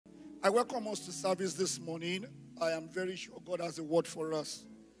I welcome us to service this morning. I am very sure God has a word for us.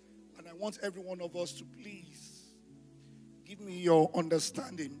 And I want every one of us to please give me your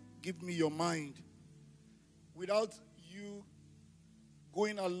understanding. Give me your mind. Without you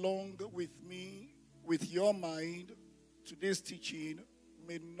going along with me, with your mind, today's teaching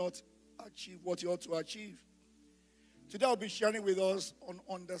may not achieve what you ought to achieve. Today I'll be sharing with us on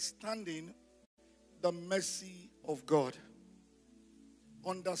understanding the mercy of God.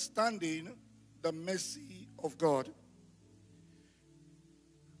 Understanding the mercy of God.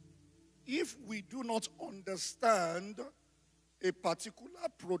 If we do not understand a particular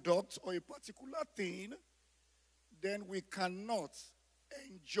product or a particular thing, then we cannot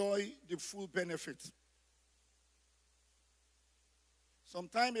enjoy the full benefit. Some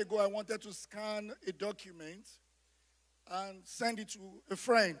time ago, I wanted to scan a document and send it to a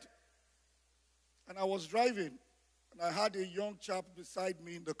friend. And I was driving, and I had a young chap beside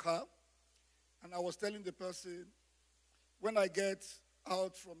me in the car. And I was telling the person, when I get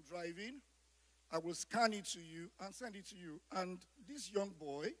out from driving, I will scan it to you and send it to you. And this young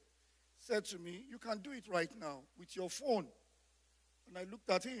boy said to me, you can do it right now with your phone. And I looked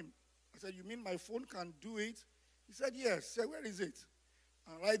at him. I said, you mean my phone can do it? He said, yes. I said, where is it?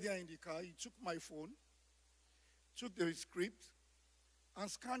 And right there in the car, he took my phone, took the script,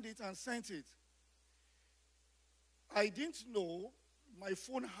 and scanned it and sent it. I didn't know my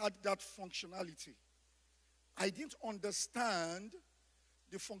phone had that functionality. I didn't understand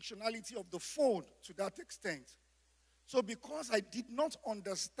the functionality of the phone to that extent. So because I did not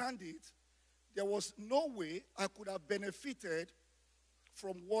understand it, there was no way I could have benefited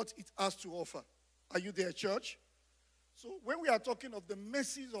from what it has to offer. Are you there, church? So when we are talking of the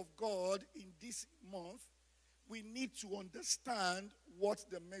mercies of God in this month, we need to understand what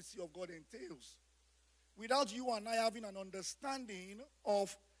the mercy of God entails. Without you and I having an understanding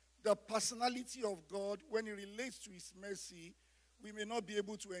of the personality of God when it relates to his mercy, we may not be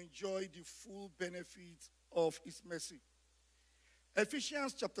able to enjoy the full benefit of his mercy.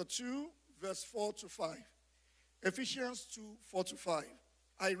 Ephesians chapter 2, verse 4 to 5. Ephesians 2, 4 to 5.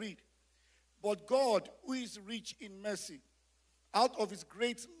 I read, but God, who is rich in mercy, out of his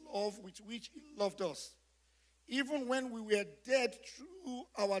great love with which he loved us, even when we were dead through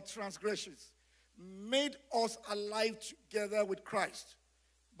our transgressions, made us alive together with Christ.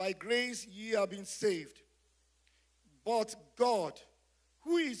 By grace ye have been saved. But God,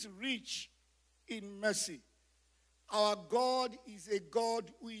 who is rich in mercy, our God is a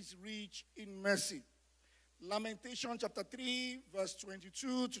God who is rich in mercy. Lamentation chapter 3, verse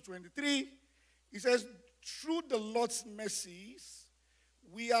 22 to 23, it says, through the Lord's mercies,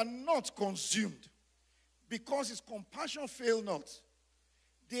 we are not consumed, because his compassion fail not.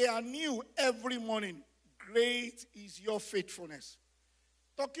 They are new every morning. Great is your faithfulness.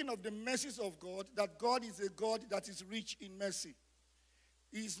 Talking of the mercies of God, that God is a God that is rich in mercy.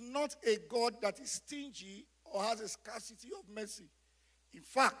 He is not a God that is stingy or has a scarcity of mercy. In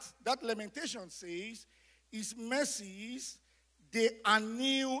fact, that lamentation says, his mercies, they are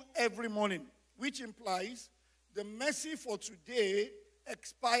new every morning, which implies the mercy for today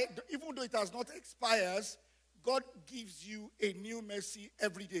expired, even though it has not expired, God gives you a new mercy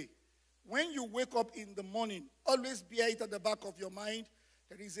every day. When you wake up in the morning, always bear it at the back of your mind.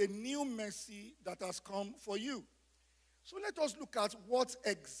 There is a new mercy that has come for you. So let us look at what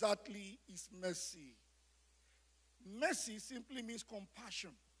exactly is mercy. Mercy simply means compassion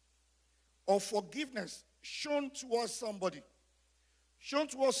or forgiveness shown towards somebody. Shown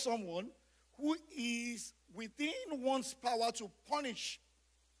towards someone who is within one's power to punish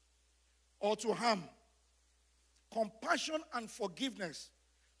or to harm. Compassion and forgiveness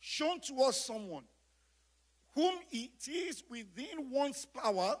shown towards someone whom it is within one's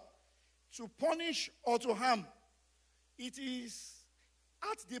power to punish or to harm. It is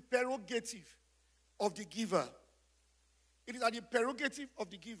at the prerogative of the giver. It is at the prerogative of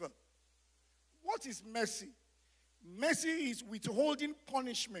the giver. What is mercy? Mercy is withholding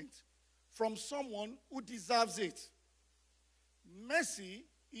punishment from someone who deserves it. Mercy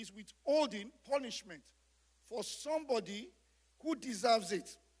is withholding punishment for somebody who deserves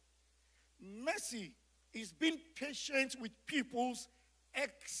it. Mercy is being patient with people's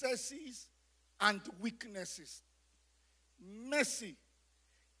excesses and weaknesses. Mercy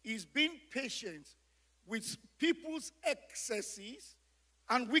is being patient with people's excesses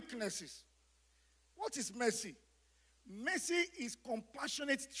and weaknesses. What is mercy? Mercy is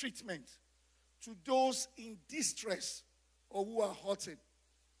compassionate treatment to those in distress or who are hurting.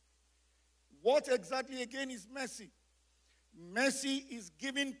 What exactly again is mercy? Mercy is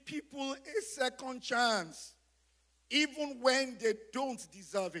giving people a second chance, even when they don't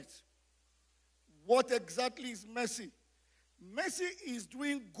deserve it. What exactly is mercy? Mercy is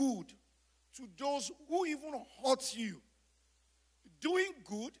doing good to those who even hurt you. Doing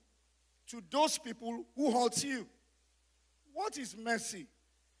good to those people who hurt you. What is mercy?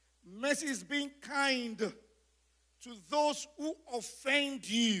 Mercy is being kind to those who offend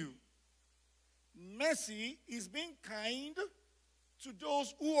you. Mercy is being kind to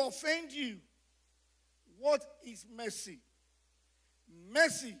those who offend you. What is mercy?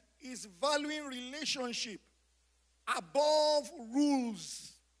 Mercy is valuing relationship above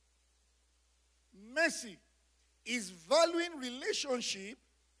rules. Mercy is valuing relationship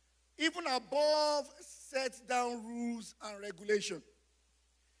even above set down rules and regulation.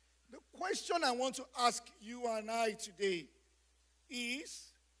 The question I want to ask you and I today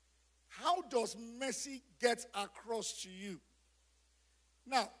is, how does mercy get across to you?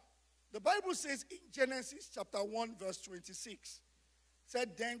 Now, the Bible says in Genesis chapter 1 verse 26,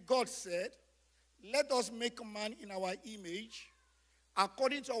 said, then God said, let us make man in our image,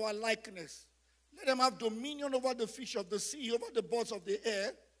 according to our likeness. Let them have dominion over the fish of the sea, over the birds of the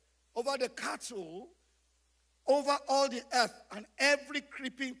air, over the cattle, over all the earth, and every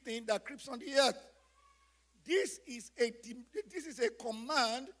creeping thing that creeps on the earth. This is a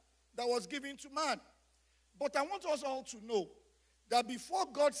command that was given to man. But I want us all to know that before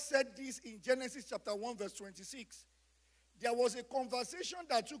God said this in Genesis chapter 1 verse 26, there was a conversation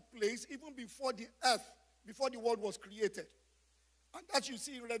that took place even before the earth, before the world was created. And that you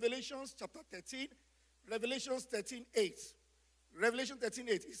see in Revelation chapter 13, Revelation 13:8. Revelation 13:8.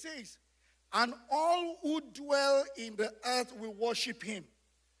 It says, and all who dwell in the earth will worship him.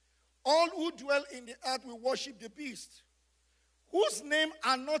 All who dwell in the earth will worship the beast, whose name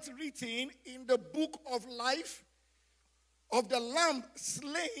are not written in the book of life of the Lamb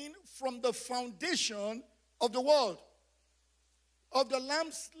slain from the foundation of the world. Of the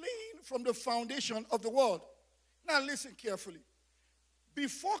Lamb slain from the foundation of the world. Now listen carefully.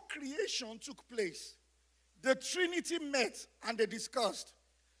 Before creation took place, the Trinity met and they discussed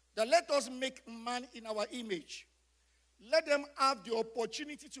that let us make man in our image. Let them have the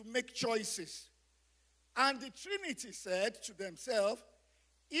opportunity to make choices. And the Trinity said to themselves,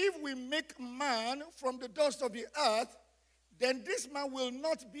 if we make man from the dust of the earth, then this man will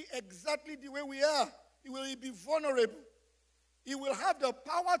not be exactly the way we are. He will be vulnerable. He will have the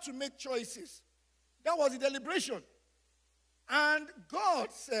power to make choices. That was the deliberation. And God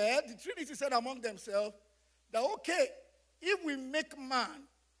said, the Trinity said among themselves, that okay, if we make man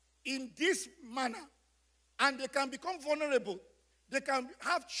in this manner, and they can become vulnerable, they can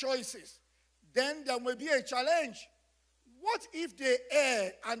have choices, then there will be a challenge. What if they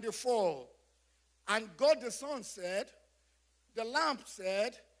err and they fall? And God the Son said, the Lamb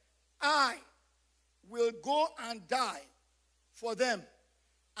said, I will go and die for them.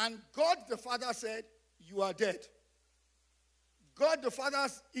 And God the Father said, you are dead. God the Father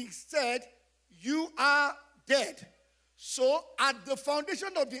said, you are dead. So at the foundation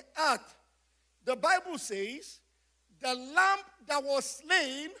of the earth, the Bible says, the lamb that was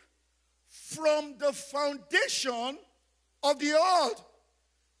slain from the foundation of the earth,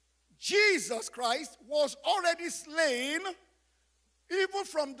 Jesus Christ, was already slain even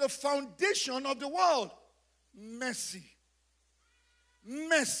from the foundation of the world. Mercy.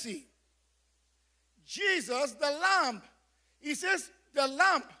 Mercy. Jesus, the lamb. He says, the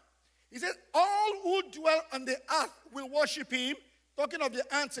lamb. He says, all who dwell on the earth will worship him, talking of the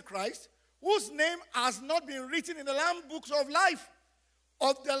Antichrist, whose name has not been written in the Lamb books of life,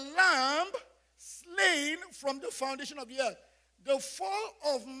 of the Lamb slain from the foundation of the earth. The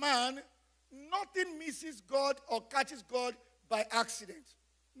fall of man, nothing misses God or catches God by accident.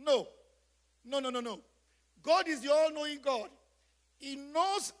 No. No, no, no, no. God is the all-knowing God. He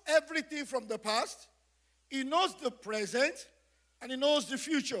knows everything from the past. He knows the present. And he knows the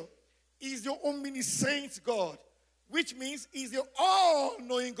future. He's the omniscient God, which means he's the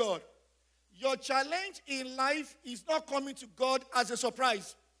all-knowing God. Your challenge in life is not coming to God as a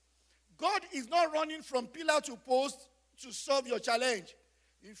surprise. God is not running from pillar to post to solve your challenge.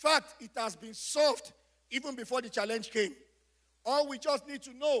 In fact, it has been solved even before the challenge came. All we just need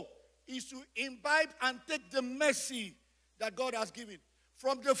to know is to imbibe and take the mercy that God has given.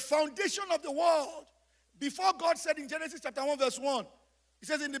 From the foundation of the world, before God said in Genesis chapter 1 verse 1, he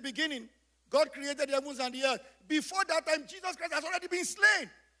says in the beginning, God created the heavens and the earth. Before that time, Jesus Christ has already been slain.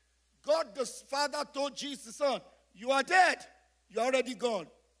 God the Father told Jesus the Son, you are dead. You are already gone.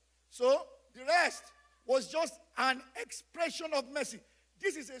 So the rest was just an expression of mercy.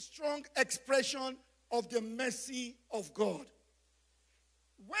 This is a strong expression of the mercy of God.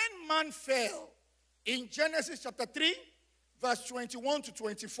 When man fell in Genesis chapter 3, verse 21 to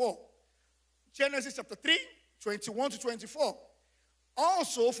 24, Genesis chapter 3, 21 to 24.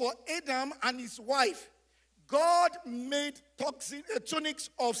 Also for Adam and his wife, God made tunics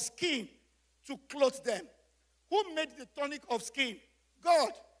of skin to clothe them. Who made the tunic of skin?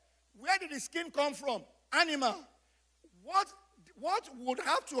 God. Where did the skin come from? Animal. What would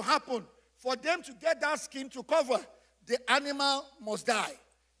have to happen for them to get that skin to cover? The animal must die.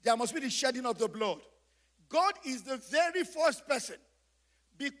 There must be the shedding of the blood. God is the very first person,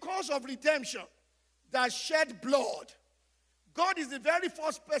 because of redemption, that shed blood. God is the very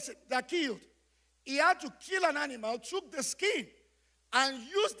first person that killed. He had to kill an animal, took the skin, and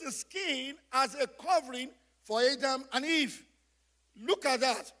used the skin as a covering for Adam and Eve. Look at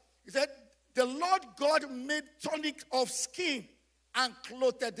that. He said, the Lord God made tunic of skin and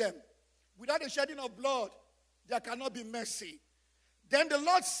clothed them. Without the shedding of blood, there cannot be mercy. Then the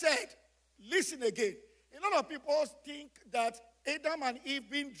Lord said, listen again. A lot of people think that Adam and Eve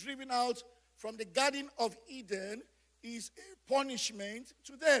being driven out from the Garden of Eden is a punishment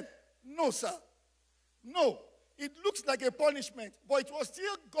to them. No, sir. No. It looks like a punishment, but it was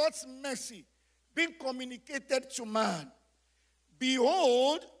still God's mercy being communicated to man.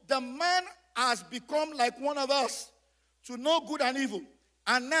 Behold, the man has become like one of us, to know good and evil.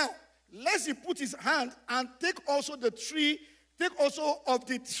 And now, lest he put his hand and take also of the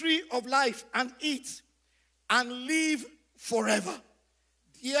tree of life and eat, and live forever.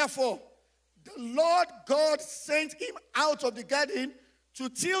 Therefore, the Lord God sent him out of the garden to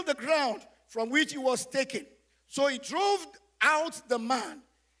till the ground from which he was taken. So he drove out the man,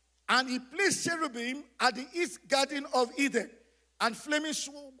 and he placed cherubim at the east garden of Eden, and a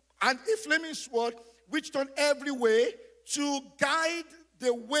flaming sword which turned every way to guide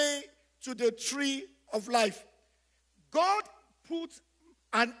the way to the tree of life. God put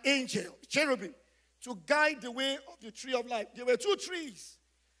an angel, cherubim, to guide the way of the tree of life. There were two trees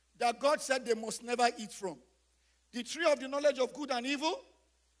that God said they must never eat from. The tree of the knowledge of good and evil,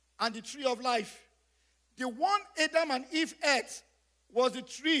 and the tree of life. The one Adam and Eve ate was the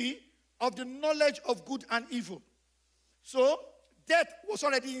tree of the knowledge of good and evil. So, death was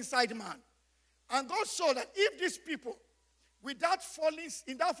already inside man. And God saw that if these people, in that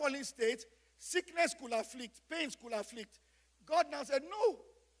falling state, sickness could afflict, pains could afflict. God now said, no,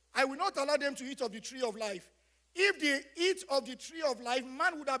 I will not allow them to eat of the tree of life. If they eat of the tree of life,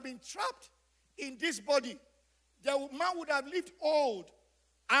 man would have been trapped in this body. Man would have lived old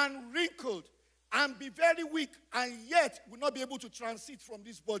and wrinkled and be very weak, and yet would not be able to transit from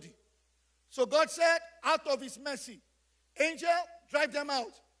this body. So God said, out of his mercy, angel, drive them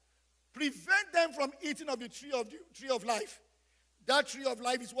out. Prevent them from eating of the tree of life. That tree of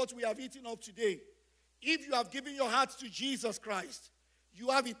life is what we have eaten of today. If you have given your heart to Jesus Christ, you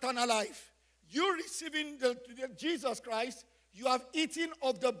have eternal life. You receiving the Jesus Christ, you have eaten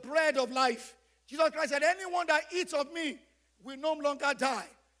of the bread of life. Jesus Christ said, anyone that eats of me will no longer die.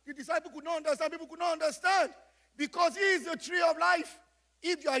 The disciples could not understand, people could not understand, because he is the tree of life.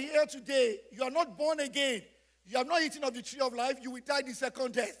 If you are here today, you are not born again, you have not eaten of the tree of life, you will die the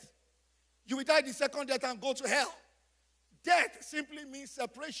second death. You will die the second death and go to hell. Death simply means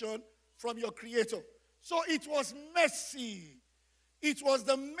separation from your Creator. So it was mercy. It was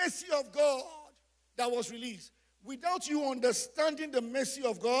the mercy of God that was released. Without you understanding the mercy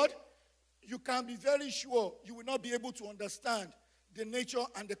of God, you can be very sure you will not be able to understand the nature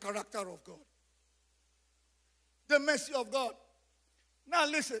and the character of God. The mercy of God. Now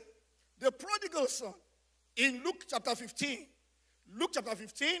listen, the prodigal son in Luke chapter 15,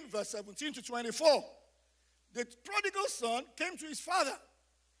 verse 17 to 24, the prodigal son came to his father,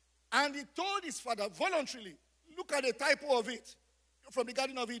 and he told his father voluntarily, look at the typo of it from the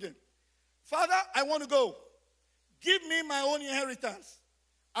Garden of Eden. Father, I want to go. Give me my own inheritance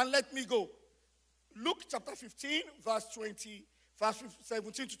and let me go. Luke chapter 15, verse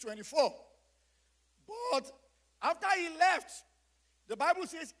 17 to 24. But after he left, the Bible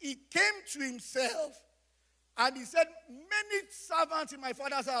says he came to himself and he said, many servants in my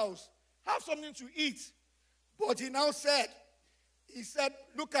father's house have something to eat. But he now said,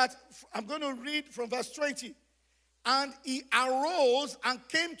 look at, I'm going to read from verse 20. And he arose and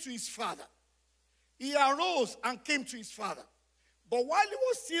came to his father. He arose and came to his father. But while he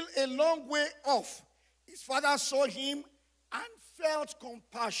was still a long way off, his father saw him and felt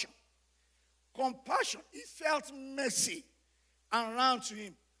compassion. Compassion. He felt mercy and ran to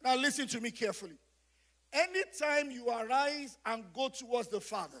him. Now listen to me carefully. Anytime you arise and go towards the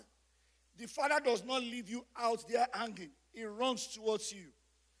Father does not leave you out there hanging. He runs towards you.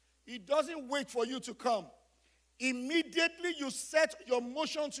 He doesn't wait for you to come. Immediately you set your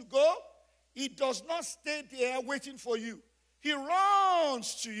motion to go, he does not stay there waiting for you. He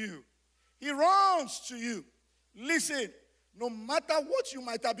runs to you. He runs to you. Listen, no matter what you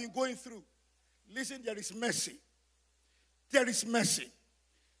might have been going through, listen, there is mercy. There is mercy.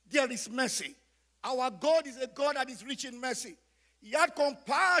 There is mercy. Our God is a God that is rich in mercy. He had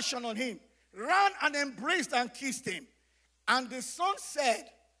compassion on him, ran and embraced and kissed him. And the son said,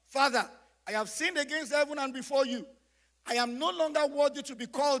 Father, I have sinned against heaven and before you. I am no longer worthy to be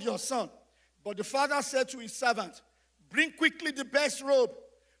called your son. But the father said to his servant, bring quickly the best robe,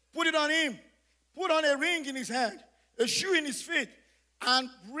 put it on him, put on a ring in his hand, a shoe in his feet, and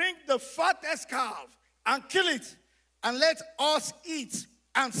bring the fattest calf and kill it, and let us eat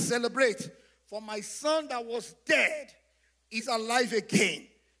and celebrate. For my son that was dead is alive again.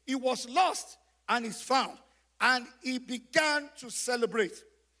 He was lost and is found. And he began to celebrate.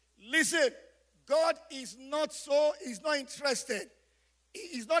 Listen, God is not interested.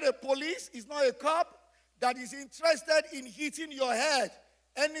 He's not a police, he's not a cop that is interested in hitting your head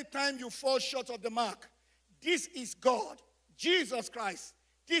anytime you fall short of the mark. This is God. Jesus Christ.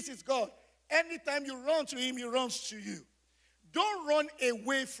 This is God. Anytime you run to him, he runs to you. Don't run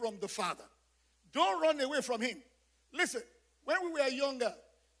away from the Father. Don't run away from him. Listen, when we were younger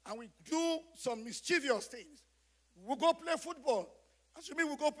and we do some mischievous things, we'll go play football. Assuming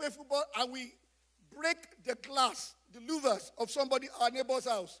we go play football and we break the glass, the louvers of somebody, our neighbor's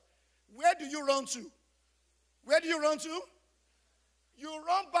house. Where do you run to? Where do you run to? You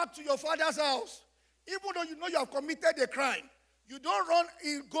run back to your father's house. Even though you know you have committed a crime, you don't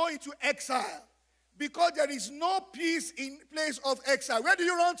go into exile because there is no peace in place of exile. Where do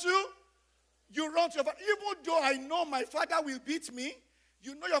you run to? You run to your father. Even though I know my father will beat me,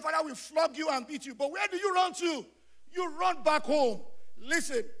 you know your father will flog you and beat you. But where do you run to? You run back home.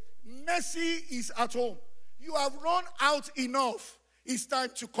 Listen, mercy is at home. You have run out enough. It's time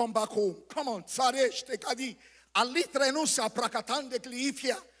to come back home. Come on.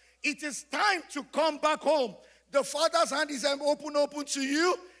 It is time to come back home. The Father's hand is open to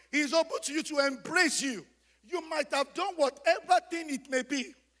you. He is open to you to embrace you. You might have done whatever thing it may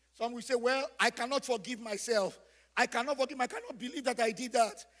be. Some will say, well, I cannot forgive myself. I cannot believe that I did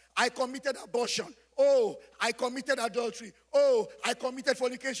that. I committed abortion. Oh, I committed adultery. Oh, I committed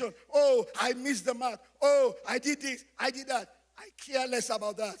fornication. Oh, I missed the mark. Oh, I did this. I did that. I care less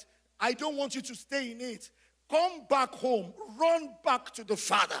about that. I don't want you to stay in it. Come back home. Run back to the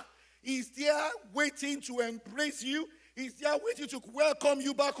Father. He's there waiting to embrace you. He's there waiting to welcome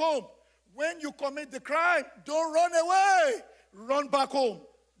you back home. When you commit the crime, don't run away. Run back home.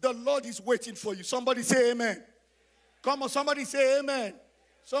 The Lord is waiting for you. Somebody say amen. Come on, somebody say amen.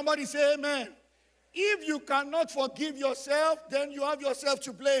 Somebody say amen. If you cannot forgive yourself, then you have yourself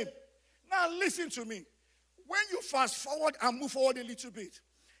to blame. Now listen to me. When you fast forward and move forward a little bit,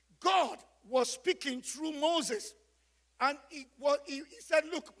 God was speaking through Moses. And he said,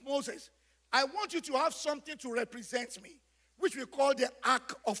 look, Moses, I want you to have something to represent me, which we call the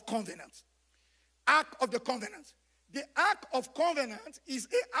Ark of Covenant. Ark of the Covenant. The Ark of Covenant is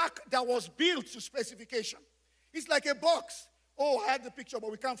an ark that was built to specification. It's like a box. Oh, I had the picture,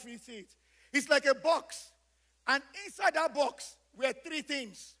 but we can't really see it. It's like a box. And inside that box were three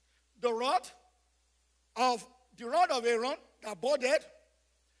things. The rod of Aaron that budded,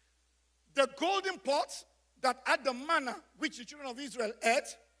 the golden pot that had the manna which the children of Israel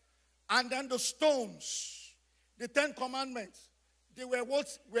ate, and then the stones, the 10 commandments. They were what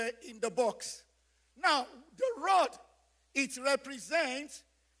were in the box. Now, the rod, it represents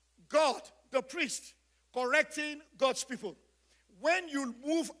God, the priest, correcting God's people. When you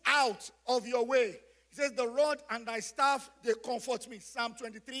move out of your way, he says, the rod and thy staff, they comfort me. Psalm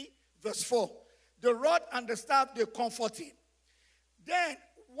 23, verse 4. The rod and the staff, they comfort him. Then,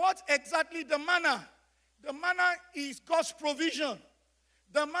 what exactly the manna? The manna is God's provision.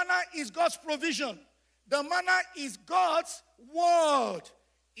 The manna is God's provision. The manna is God's word.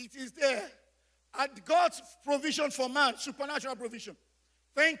 It is there. And God's provision for man, supernatural provision.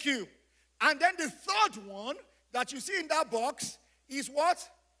 Thank you. And then the third one that you see in that box is what?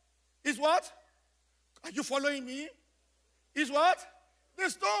 Is what? Are you following me? Is what? The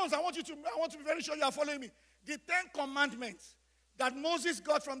stones. I want to be very sure you are following me. The 10 commandments that Moses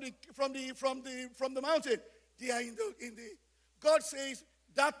got from the mountain, they are in the God says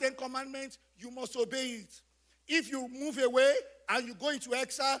that 10 commandments, you must obey it. If you move away and you go into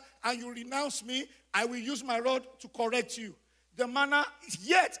exile and you renounce me, I will use my rod to correct you. The manna,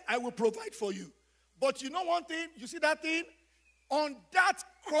 yet I will provide for you. But you know one thing? You see that thing? On that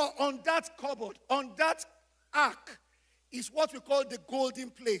cupboard, on that ark, is what we call the golden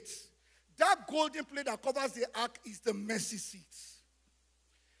plate. That golden plate that covers the ark is the mercy seat.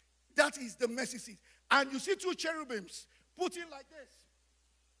 That is the mercy seat. And you see two cherubims put in like this.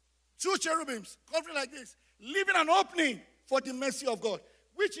 Two cherubims covering like this, leaving an opening for the mercy of God.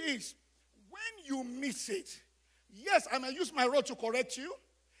 Which is, when you miss it, yes, I may use my rod to correct you.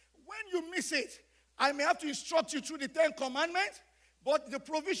 When you miss it, I may have to instruct you through the 10 commandments, but the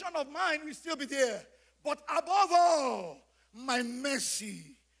provision of mine will still be there. But above all, my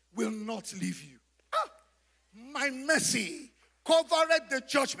mercy will not leave you. My mercy covereth the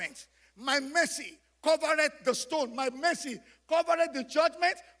judgment. My mercy covereth the stone. My mercy covereth the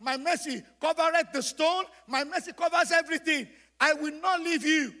judgment. My mercy covereth the stone. My mercy covers everything. I will not leave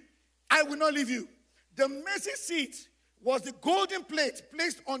you. I will not leave you. The mercy seat was the golden plate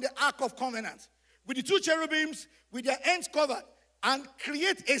placed on the Ark of Covenant with the two cherubims with their ends covered, and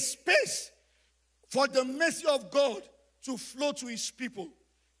create a space for the mercy of God to flow to his people.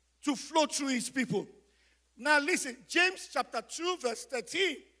 To flow through his people. Now listen, James chapter 2 verse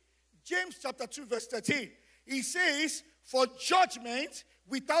 13. James chapter 2 verse 13. He says, for judgment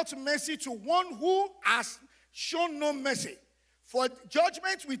without mercy to one who has shown no mercy. For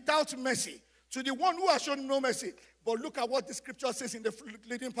judgment without mercy to the one who has shown no mercy. But look at what the scripture says in the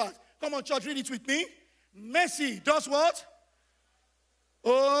leading part. Come on, church, read it with me. Mercy does what?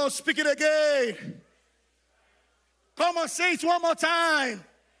 Oh, speak it again. Come on, say it one more time.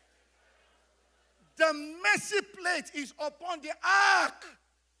 The mercy plate is upon the ark.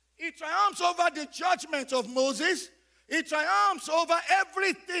 It triumphs over the judgment of Moses. It triumphs over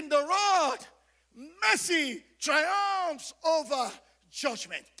everything, the rod. Mercy triumphs over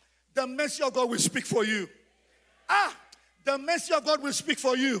judgment. The mercy of God will speak for you. The mercy of God will speak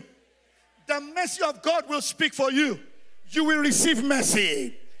for you. The mercy of God will speak for you. You will receive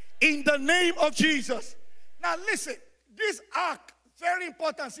mercy in the name of Jesus. Now listen, this ark, very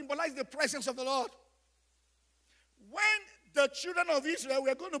important, symbolizes the presence of the Lord. When the children of Israel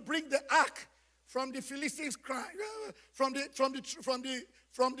were going to bring the ark from the Philistines' from the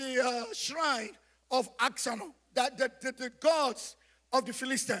shrine of Axano, the gods of the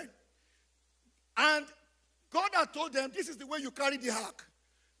Philistines, and God had told them, this is the way you carry the ark.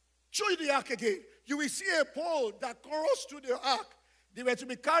 Show you the ark again. You will see a pole that crossed through the ark. They were to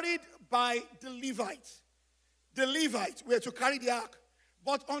be carried by the Levites. The Levites were to carry the ark.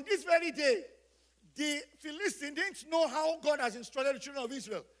 But on this very day, the Philistines didn't know how God has instructed the children of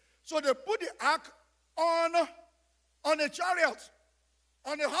Israel. So they put the ark on a chariot,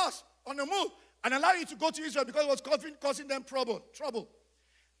 on a horse, on a mule, and allowed it to go to Israel because it was causing them trouble.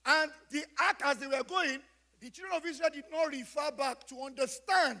 And the ark, as they were going, the children of Israel did not refer back to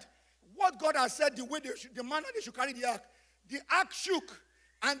understand what God has said, the manner they should carry the ark. The ark shook,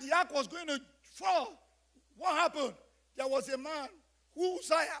 and the ark was going to fall. What happened? There was a man who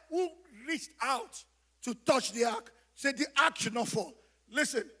reached out to touch the ark, said the ark should not fall.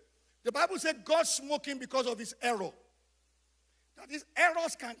 Listen, the Bible said God smote him because of his error. That his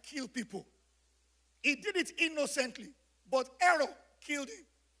errors can kill people. He did it innocently, but error killed him.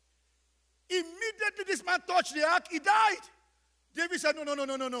 Immediately this man touched the ark, he died. David said,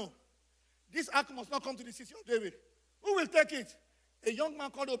 no. This ark must not come to the city of David. Who will take it? A young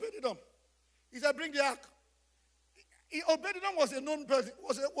man called Obed-Edom. He said, bring the ark. Obed-Edom was a known person,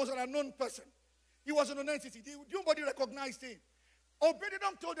 was an unknown person. He was an entity. Nobody recognized him.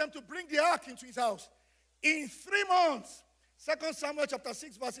 Obed-Edom told them to bring the ark into his house. In 3 months, 2 Samuel chapter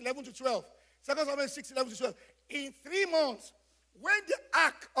 6, verse 11 to 12. 2 Samuel 6, 11 to 12. In 3 months, when the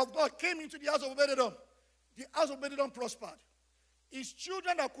ark of God came into the house of Obed-Edom, the house of Obed-Edom prospered. His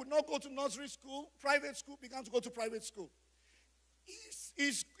children that could not go to nursery school, private school, began to go to private school.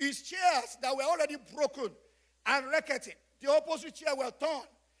 His chairs that were already broken and racketing, the opposite chair were torn.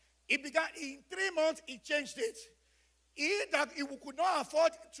 It began, in 3 months, he changed it. He could not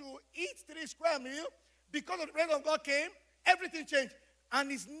afford to eat 3 square meals, because of the presence of God came, everything changed.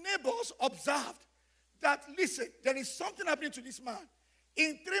 And his neighbors observed that, listen, there is something happening to this man.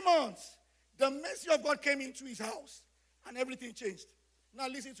 In 3 months, the mercy of God came into his house, and everything changed. Now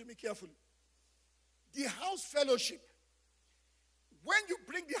listen to me carefully. The house fellowship. When you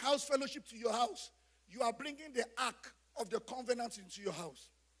bring the house fellowship to your house, you are bringing the ark of the covenant into your house.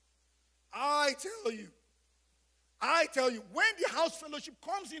 I tell you, when the house fellowship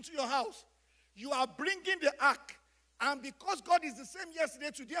comes into your house, you are bringing the ark. And because God is the same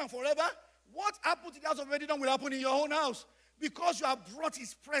yesterday, today, and forever, what happened to the house of Obed-Edom will happen in your own house. Because you have brought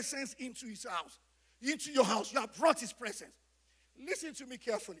his presence into his house. Into your house. You have brought his presence. Listen to me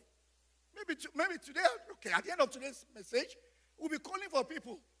carefully. Maybe today, okay, at the end of today's message, we'll be calling for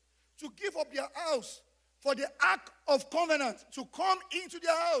people to give up their house for the ark of covenant to come into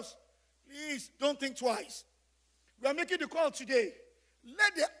their house. Please, don't think twice. We are making the call today.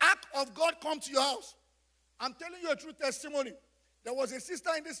 Let the ark of God come to your house. I'm telling you a true testimony. There was a sister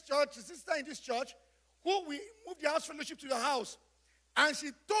in this church, who we moved the house fellowship to the house. And she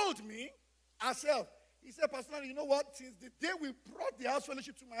told me herself, he said, Pastor, you know what? Since the day we brought the house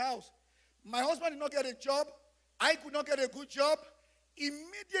fellowship to my house, my husband did not get a job. I could not get a good job.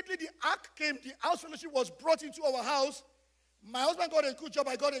 Immediately the ark came, the house fellowship was brought into our house. My husband got a good job,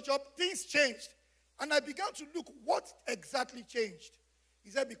 I got a job. Things changed. And I began to look what exactly changed. He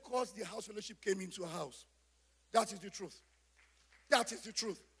said, because the house fellowship came into a house. That is the truth. That is the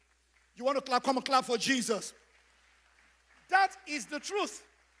truth. You want to clap? Come and clap for Jesus. That is the truth.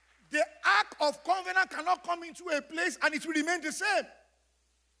 The ark of covenant cannot come into a place and it will remain the same.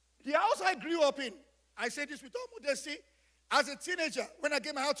 The house I grew up in, I say this with all modesty, as a teenager, when I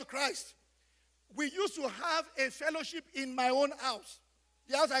gave my heart to Christ, we used to have a fellowship in my own house,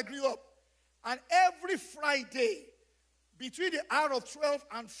 the house I grew up. And every Friday, between the hour of 12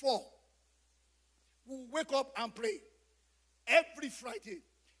 and 4, we would wake up and pray. Every Friday.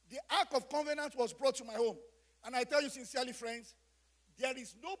 The Ark of Covenant was brought to my home. And I tell you sincerely, friends, there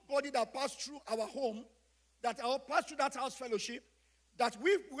is nobody that passed through our home, that passed through that house fellowship, that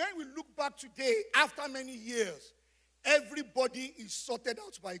when we look back today, after many years, everybody is sorted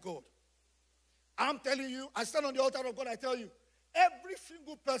out by God. I'm telling you, I stand on the altar of God, I tell you, every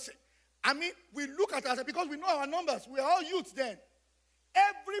single person, I mean, we look at us because we know our numbers. We are all youths then.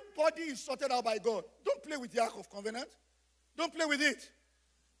 Everybody is sorted out by God. Don't play with the Ark of Covenant. Don't play with it.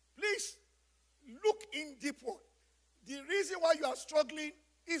 Please, look in deep one. The reason why you are struggling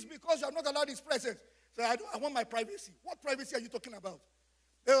is because you are not allowed His presence. So I want my privacy. What privacy are you talking about?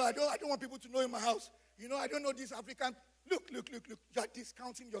 Oh, I don't want people to know in my house. You know, I don't know this African. Look. You are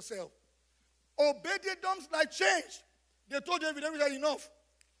discounting yourself. Obedience like change. They told David said, enough.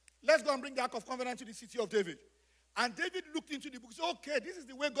 Let's go and bring the Ark of Covenant to the city of David. And David looked into the book and said, okay, this is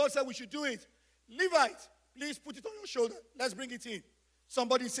the way God said we should do it. Levite, please put it on your shoulder. Let's bring it in.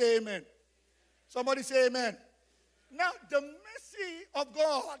 Somebody say amen. Somebody say amen. Now, the mercy of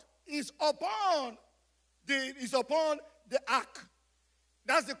God is upon the ark.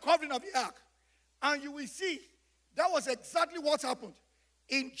 That's the covering of the ark. And you will see that was exactly what happened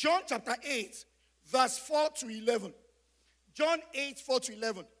in John chapter 8, verse 4 to 11. John 8, 4 to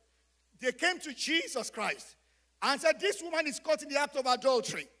 11. They came to Jesus Christ and said, this woman is caught in the act of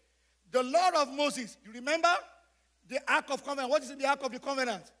adultery. The Lord of Moses, you remember? The Ark of Covenant. What is in the Ark of the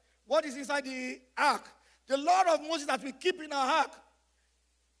Covenant? What is inside the Ark? The Lord of Moses that we keep in our Ark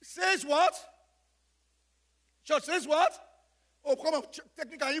says what? Church says what? Oh, come on.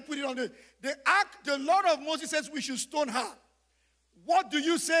 Technically, you put it on the Ark. The Lord of Moses says we should stone her. What do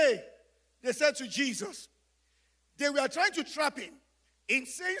you say? They said to Jesus. They were trying to trap him in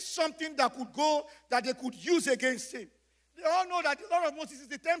saying something that could go, that they could use against him. They all know that the Lord of Moses is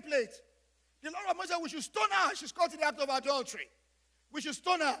the template. The Lord of Moses said we should stone her. She's caught in the act of adultery. We should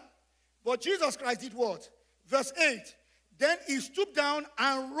stone her. But Jesus Christ did what? Verse 8. Then he stooped down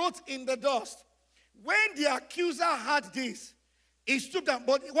and wrote in the dust. When the accuser heard this, he stooped down.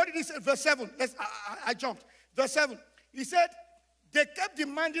 But what did he say? Verse 7. I jumped. Verse 7. He said, they kept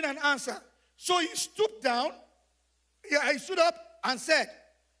demanding an answer. So he stooped down. He stood up and said,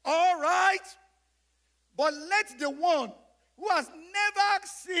 all right, but let the one who has never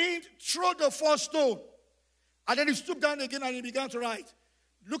sinned throw the first stone. And then he stooped down again and he began to write.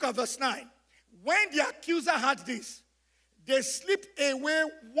 Look at verse 9. When the accuser heard this, they slipped away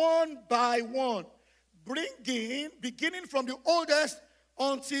one by one, beginning from the oldest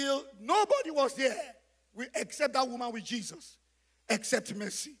until nobody was there except that woman with Jesus, except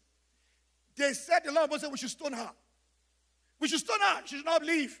mercy. They said, the Lord said we should stone her. We should stone her. She should not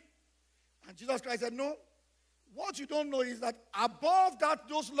leave. And Jesus Christ said, no. What you don't know is that above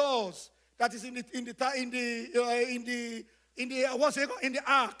those laws that is in the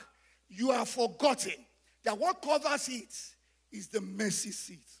ark, you have forgotten that what covers it is the mercy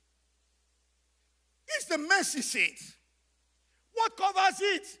seat. It's the mercy seat. What covers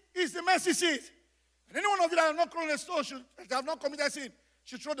it is the mercy seat. And any one of you that have not thrown a stone, that have not committed sin,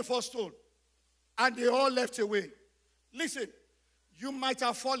 should throw the first stone. And they all left away. Listen, you might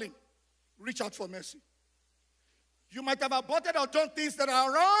have fallen. Reach out for mercy. You might have aborted or done things that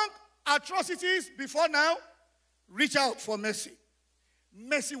are wrong, atrocities before now. Reach out for mercy.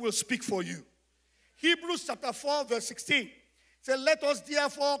 Mercy will speak for you. Hebrews chapter 4 verse 16 says, let us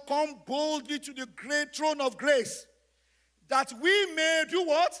therefore come boldly to the great throne of grace, that we may do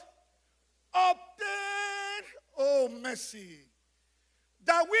what? Obtain, mercy.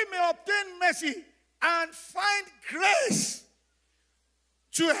 That we may obtain mercy and find grace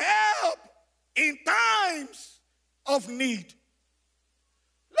to help in times of need.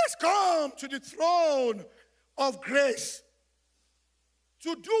 Let's come to the throne of grace.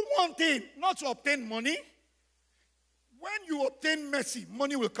 To do one thing, not to obtain money. When you obtain mercy,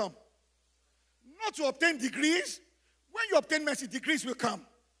 money will come. Not to obtain degrees. When you obtain mercy, degrees will come.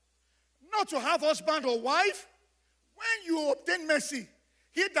 Not to have husband or wife. When you obtain mercy,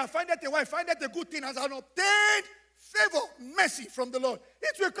 he that findeth a wife findeth a good thing, as an obtained favor, mercy from the Lord.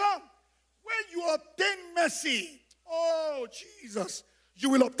 It will come. When you obtain mercy, oh Jesus, you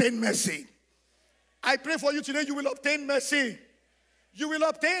will obtain mercy. I pray for you today, you will obtain mercy. You will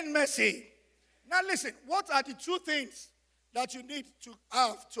obtain mercy. Now listen, what are the two things that you need to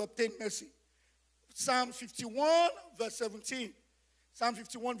have to obtain mercy? Psalm 51 verse 17. Psalm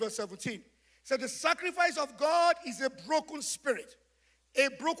 51 verse 17. So the sacrifice of God is a broken spirit, a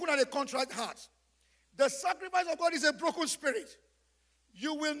broken and a contrite heart. The sacrifice of God is a broken spirit.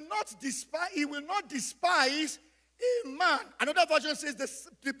 You will not despise, he will not despise a man. Another version says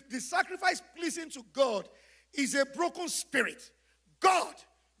the sacrifice pleasing to God is a broken spirit. God,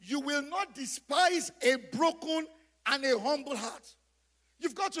 you will not despise a broken and a humble heart.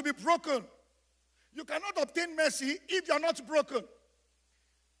 You've got to be broken. You cannot obtain mercy if you're not broken.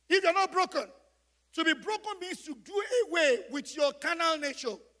 If you're not broken. To be broken means to do away with your carnal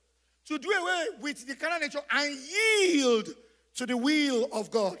nature. To do away with the carnal nature and yield to the will of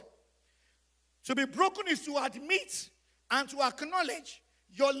God. To be broken is to admit and to acknowledge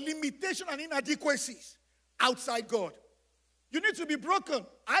your limitation and inadequacies outside God. You need to be broken.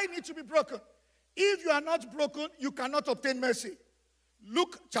 I need to be broken. If you are not broken, you cannot obtain mercy.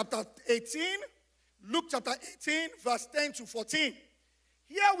 Luke chapter 18, verse 10 to 14.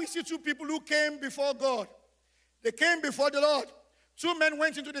 Here we see two people who came before God. They came before the Lord. Two men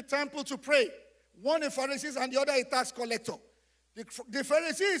went into the temple to pray. One a Pharisee and the other a tax collector. The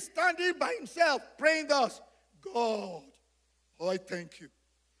Pharisee is standing by himself, praying thus, God, oh, I thank you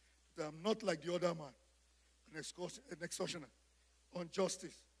that I'm not like the other man, an extortioner, unjust,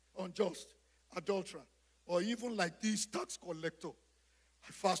 adulterer, or even like this tax collector.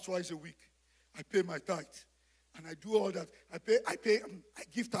 I fast twice a week. I pay my tithe. And I do all that. I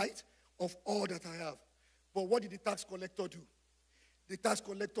give tithe of all that I have. But what did the tax collector do? The tax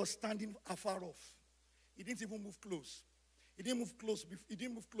collector standing afar off. He didn't even move close. He didn't move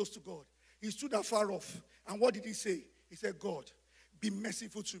close to God. He stood afar off. And what did he say? He said, God, be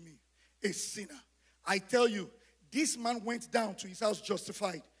merciful to me, a sinner. I tell you, this man went down to his house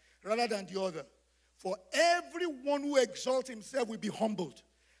justified rather than the other. For everyone who exalts himself will be humbled.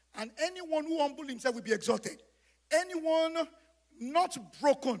 And anyone who humbles himself will be exalted. Anyone not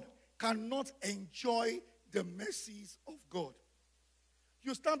broken cannot enjoy the mercies of God.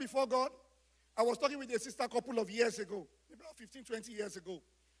 You stand before God. I was talking with a sister a couple of years ago, about 15, 20 years ago.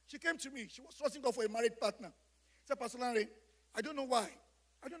 She came to me. She was trusting God for a married partner. She said, Pastor Larry, I don't know why.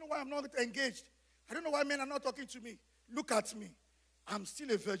 I don't know why I'm not engaged. I don't know why men are not talking to me. Look at me. I'm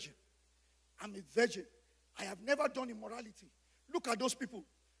still a virgin. I'm a virgin. I have never done immorality. Look at those people.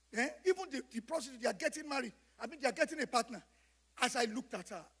 Even the prostitutes, they are getting married. They are getting a partner. As I looked at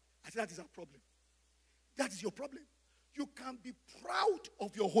her, I said, that is our problem. That is your problem. You can be proud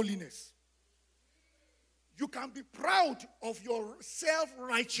of your holiness. You can be proud of your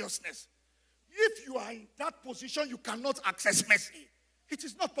self-righteousness. If you are in that position, you cannot access mercy. It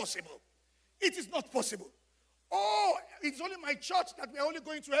is not possible. It is not possible. Oh, it's only my church that we are only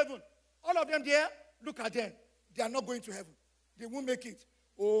going to heaven. All of them there, look at them. They are not going to heaven. They won't make it.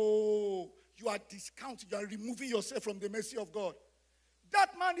 Oh, you are discounting. You are removing yourself from the mercy of God.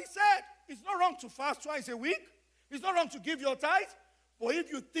 That man, he said, it's not wrong to fast twice a week. It's not wrong to give your tithe. But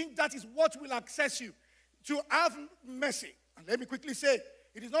if you think that is what will access you to have mercy, and let me quickly say,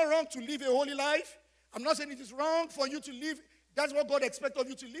 it is not wrong to live a holy life. I'm not saying it is wrong for you to live. That's what God expects of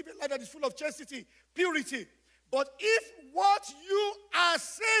you, to live a life that is full of chastity, purity. But if what you are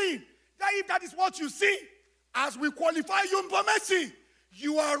saying, that if that is what you see, as we qualify you for mercy,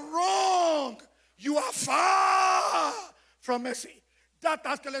 you are wrong. You are far from mercy. That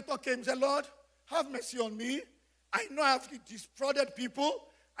tax collector came and said, Lord, have mercy on me. I know I have defrauded people.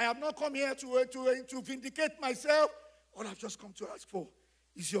 I have not come here to vindicate myself. All I've just come to ask for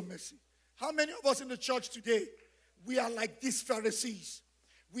is your mercy. How many of us in the church today, we are like these Pharisees?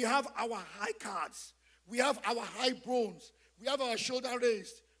 We have our high cards. We have our high bones. We have our shoulder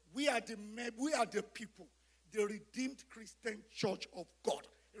raised. We are the people, the redeemed Christian church of God,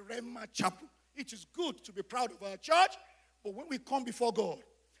 Rhema Chapel. It is good to be proud of our church, but when we come before God,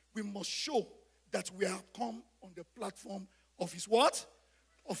 we must show that we have come on the platform of his what?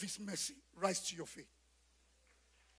 Of his mercy. Rise to your feet.